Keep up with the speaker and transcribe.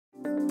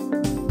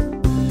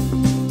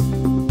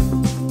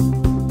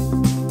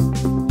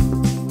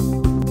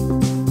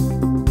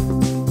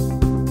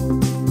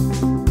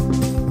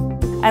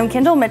I'm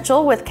Kindal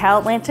Mitchell with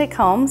CalAtlantic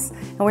Homes,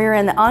 and we are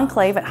in the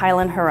Enclave at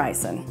Highland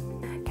Horizon.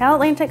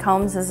 CalAtlantic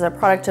Homes is a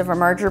product of a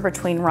merger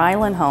between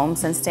Ryland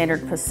Homes and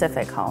Standard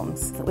Pacific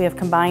Homes. We have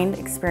combined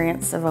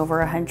experience of over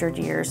 100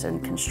 years in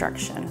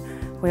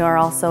construction. We are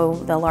also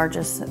the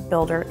largest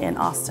builder in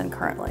Austin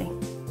currently.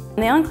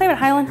 The Enclave at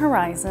Highland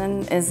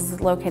Horizon is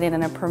located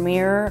in a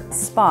premier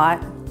spot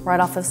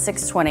right off of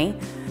 620,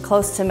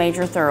 close to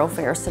major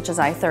thoroughfares such as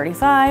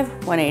I-35,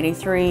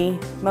 183,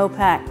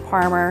 Mopac,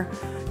 Parmer.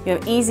 You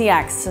have easy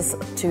access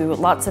to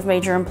lots of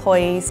major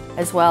employees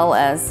as well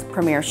as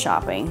premier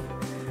shopping.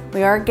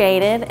 We are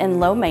gated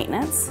and low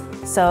maintenance,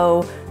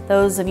 so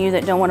those of you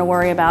that don't want to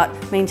worry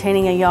about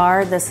maintaining a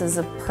yard, this is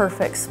a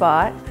perfect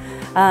spot.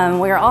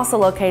 We are also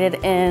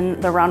located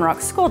in the Round Rock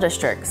School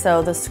District,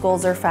 so the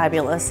schools are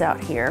fabulous out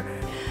here.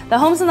 The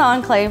homes in the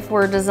Enclave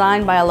were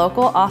designed by a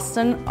local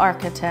Austin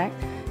architect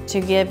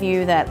to give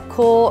you that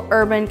cool,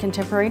 urban,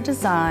 contemporary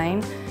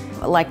design,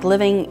 like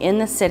living in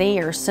the city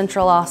or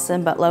central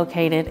Austin, but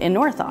located in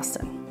North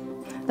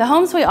Austin. The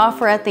homes we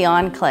offer at the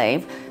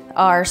Enclave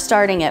are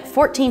starting at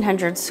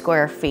 1,400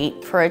 square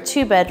feet for a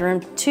 2-bedroom,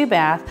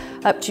 2-bath,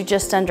 up to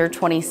just under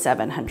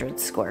 2,700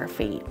 square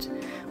feet.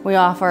 We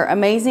offer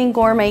amazing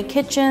gourmet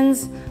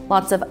kitchens,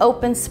 lots of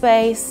open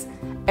space.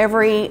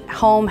 Every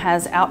home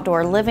has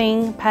outdoor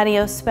living,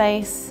 patio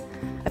space.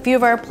 A few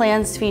of our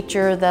plans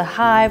feature the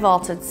high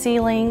vaulted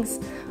ceilings,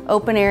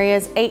 open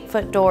areas,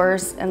 8-foot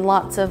doors, and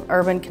lots of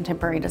urban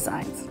contemporary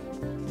designs.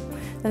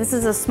 Now, this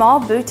is a small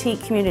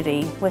boutique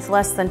community with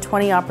less than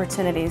 20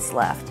 opportunities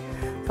left.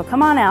 So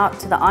come on out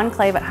to the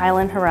Enclave at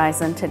Highland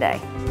Horizon today.